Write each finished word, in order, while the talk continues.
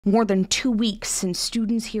More than 2 weeks since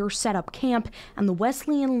students here set up camp, and the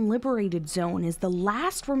Wesleyan Liberated Zone is the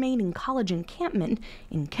last remaining college encampment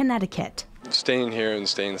in Connecticut. Staying here and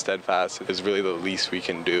staying steadfast is really the least we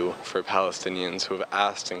can do for Palestinians who have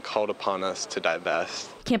asked and called upon us to divest.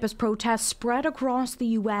 Campus protests spread across the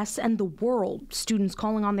U.S. and the world, students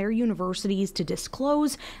calling on their universities to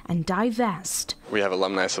disclose and divest. We have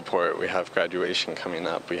alumni support, we have graduation coming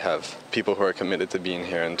up, we have people who are committed to being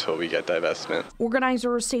here until we get divestment.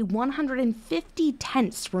 Organizers say 150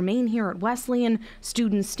 tents remain here at Wesleyan,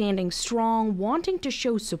 students standing strong, wanting to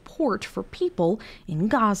show support for people in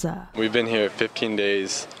Gaza. We've been here 15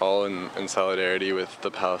 days, all in solidarity with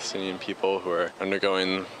the Palestinian people who are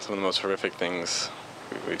undergoing some of the most horrific things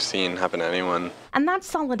we've seen happen to anyone. And that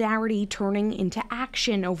solidarity turning into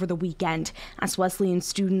action over the weekend as Wesleyan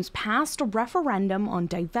students passed a referendum on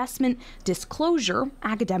divestment, disclosure,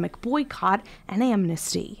 academic boycott, and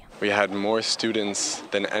amnesty. We had more students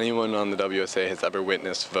than anyone on the WSA has ever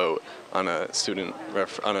witnessed vote on a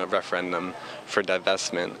referendum for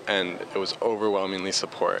divestment, and it was overwhelmingly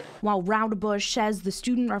support. While Raudebush says the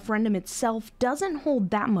student referendum itself doesn't hold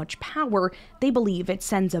that much power, they believe it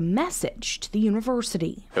sends a message to the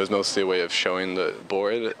university. It was mostly a way of showing the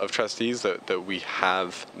board of trustees that we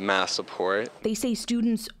have mass support. They say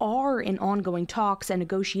students are in ongoing talks and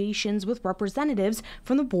negotiations with representatives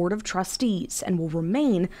from the board of trustees and will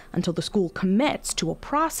remain until the school commits to a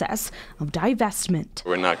process of divestment.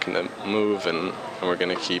 We're not going to move, and we're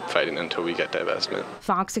going to keep fighting until we get divestment.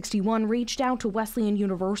 Fox 61 reached out to Wesleyan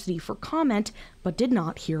University for comment, but did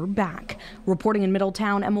not hear back. Reporting in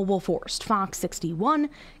Middletown, Emma Wolforst, Fox 61,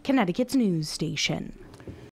 Connecticut's news station.